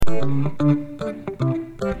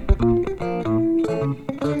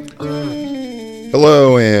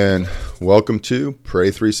Hello and welcome to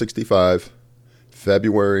Pray 365,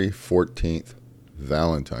 February 14th,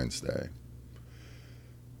 Valentine's Day.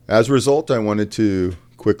 As a result, I wanted to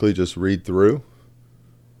quickly just read through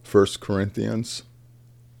 1 Corinthians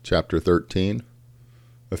chapter 13,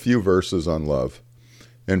 a few verses on love.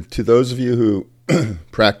 And to those of you who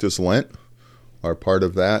practice Lent, are part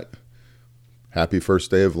of that, happy first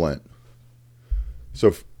day of Lent.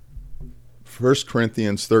 So 1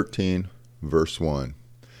 Corinthians 13, verse 1.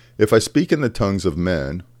 If I speak in the tongues of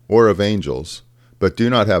men or of angels, but do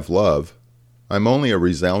not have love, I'm only a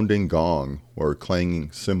resounding gong or a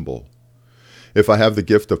clanging cymbal. If I have the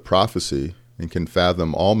gift of prophecy and can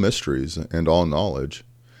fathom all mysteries and all knowledge,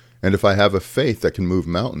 and if I have a faith that can move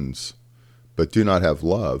mountains, but do not have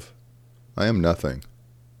love, I am nothing.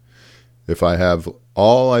 If I have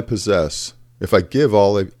all I possess, if I give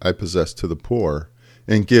all I possess to the poor,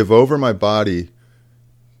 and give over my body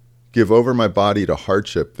to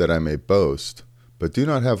hardship that I may boast, but do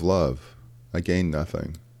not have love, I gain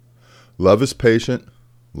nothing. Love is patient,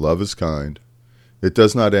 love is kind. It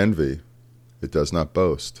does not envy, it does not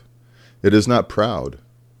boast. It is not proud.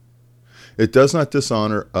 It does not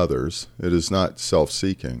dishonor others. It is not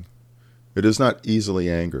self-seeking. It is not easily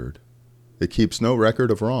angered. It keeps no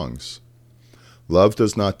record of wrongs. Love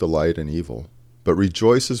does not delight in evil, but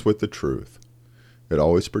rejoices with the truth. It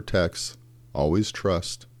always protects, always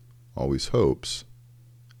trusts, always hopes,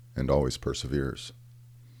 and always perseveres.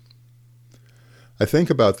 I think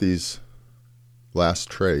about these last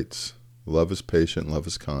traits. Love is patient, love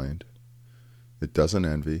is kind. It doesn't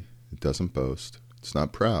envy, it doesn't boast, it's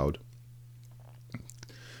not proud.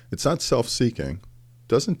 It's not self-seeking,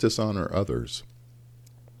 doesn't dishonor others.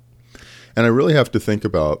 And I really have to think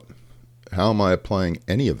about, how am I applying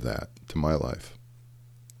any of that to my life?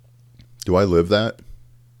 Do I live that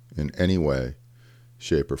in any way,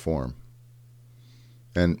 shape, or form?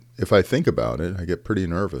 And if I think about it, I get pretty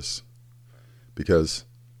nervous because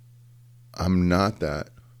I'm not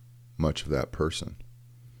that much of that person.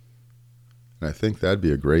 And I think that'd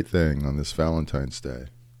be a great thing on this Valentine's Day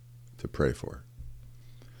to pray for.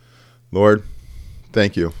 Lord,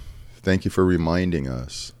 thank you. Thank you for reminding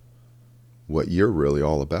us what you're really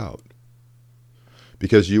all about.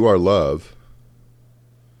 Because you are love.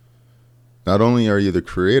 Not only are you the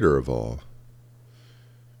creator of all,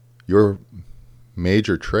 your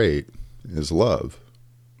major trait is love.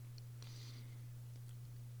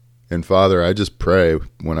 And Father, I just pray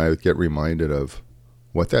when I get reminded of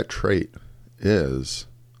what that trait is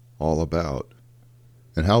all about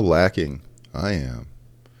and how lacking I am,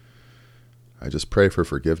 I just pray for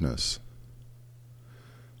forgiveness.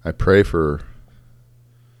 I pray for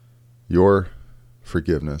your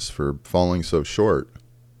forgiveness for falling so short,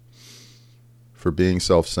 for being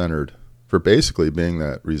self-centered, for basically being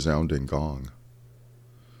that resounding gong.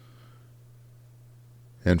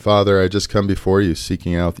 And Father, I just come before you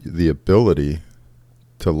seeking out the ability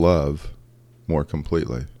to love more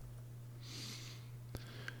completely.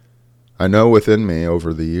 I know within me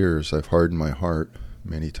over the years I've hardened my heart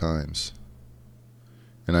many times.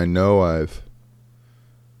 And I know I've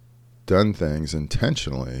done things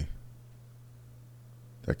intentionally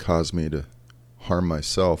that cause me to harm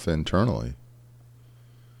myself internally.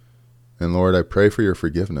 And Lord, I pray for your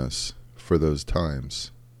forgiveness for those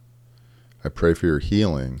times. I pray for your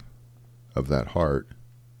healing of that heart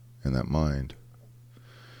and that mind.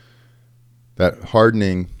 That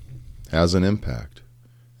hardening has an impact,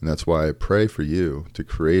 and that's why I pray for you to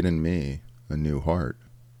create in me a new heart.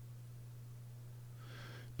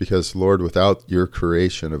 Because, Lord, without your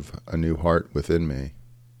creation of a new heart within me,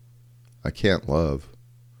 I can't love.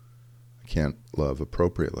 I can't love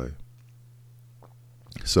appropriately.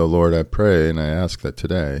 So, Lord, I pray and I ask that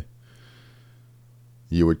today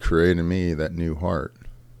you would create in me that new heart.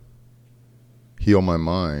 Heal my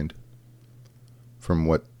mind from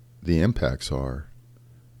what the impacts are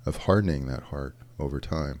of hardening that heart over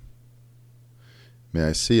time. May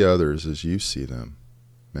I see others as you see them.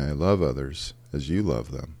 May I love others as you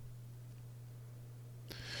love them.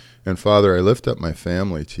 And Father, I lift up my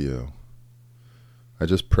family to you. I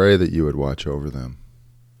just pray that you would watch over them.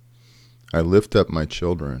 I lift up my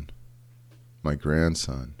children, my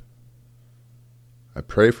grandson. I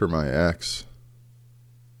pray for my ex,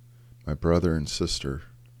 my brother and sister.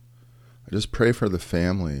 I just pray for the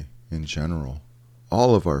family in general,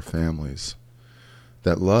 all of our families,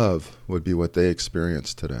 that love would be what they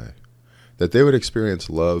experience today, that they would experience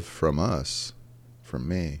love from us, from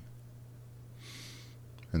me,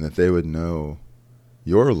 and that they would know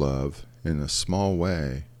your love in a small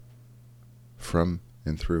way from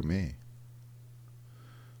and through me.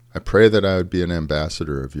 I pray that I would be an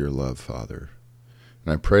ambassador of your love, Father.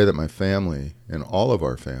 And I pray that my family and all of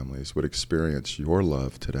our families would experience your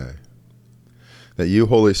love today. That you,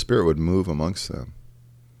 Holy Spirit, would move amongst them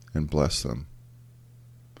and bless them.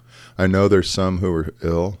 I know there's some who are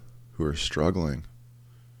ill, who are struggling.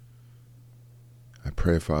 I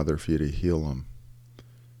pray, Father, for you to heal them.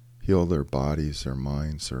 Heal their bodies, their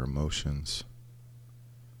minds, their emotions.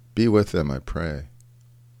 Be with them, I pray.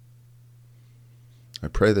 I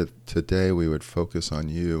pray that today we would focus on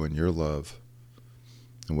you and your love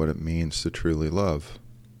and what it means to truly love.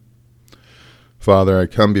 Father, I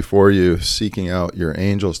come before you seeking out your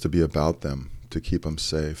angels to be about them, to keep them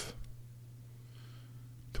safe,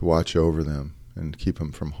 to watch over them and keep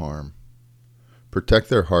them from harm. Protect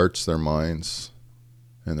their hearts, their minds,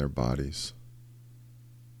 and their bodies.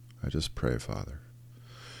 I just pray, Father.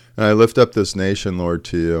 And I lift up this nation, Lord,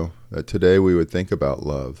 to you, that today we would think about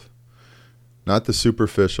love. Not the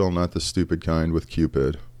superficial, not the stupid kind with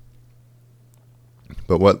Cupid,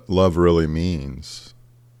 but what love really means.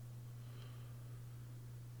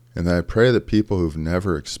 And I pray that people who've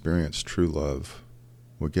never experienced true love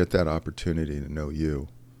will get that opportunity to know you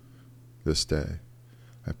this day.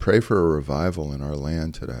 I pray for a revival in our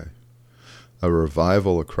land today, a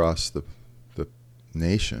revival across the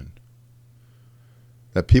nation,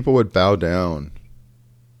 that people would bow down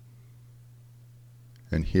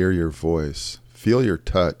and hear your voice, feel your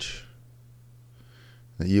touch,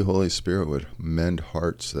 that you, Holy Spirit, would mend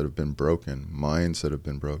hearts that have been broken, minds that have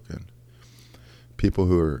been broken, people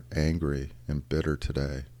who are angry and bitter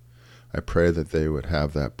today. I pray that they would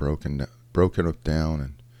have that broken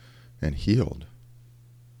down and healed.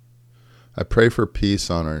 I pray for peace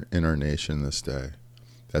in our nation this day,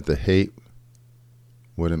 that the hate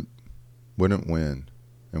wouldn't win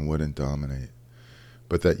and wouldn't dominate,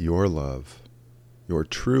 but that your love, your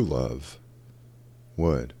true love,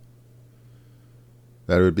 would.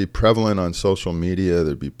 That it would be prevalent on social media, that it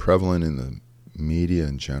would be prevalent in the media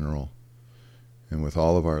in general, and with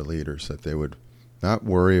all of our leaders, that they would not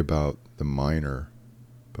worry about the minor,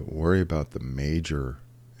 but worry about the major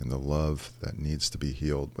and the love that needs to be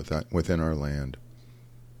healed within our land.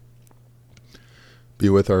 Be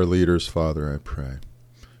with our leaders, Father, I pray.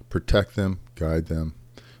 Protect them, guide them,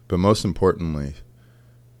 but most importantly,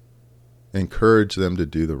 encourage them to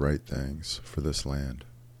do the right things for this land,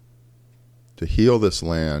 to heal this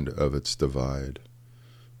land of its divide,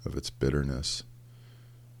 of its bitterness,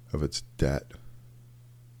 of its debt.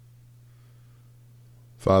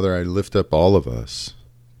 Father, I lift up all of us.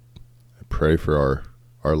 I pray for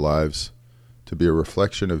our lives to be a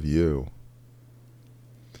reflection of you.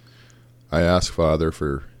 I ask, Father,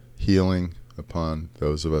 for healing upon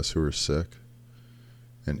those of us who are sick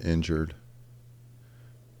and injured,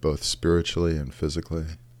 both spiritually and physically.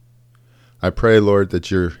 I pray, Lord,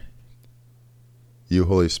 that you,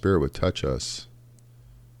 Holy Spirit, would touch us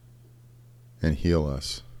and heal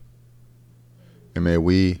us. And may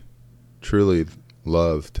we truly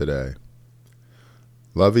love today.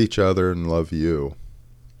 Love each other and love you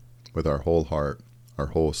with our whole heart, our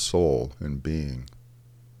whole soul and being,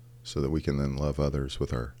 so that we can then love others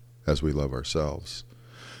as we love ourselves.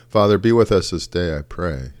 Father, be with us this day, I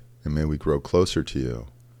pray, and may we grow closer to you,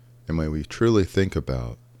 and may we truly think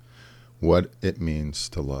about what it means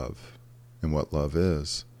to love, and what love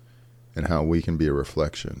is, and how we can be a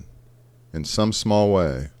reflection, in some small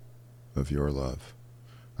way, of your love.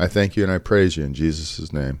 I thank you and I praise you in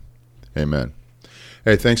Jesus' name. Amen.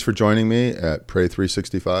 Hey, thanks for joining me at Pray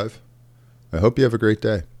 365. I hope you have a great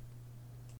day.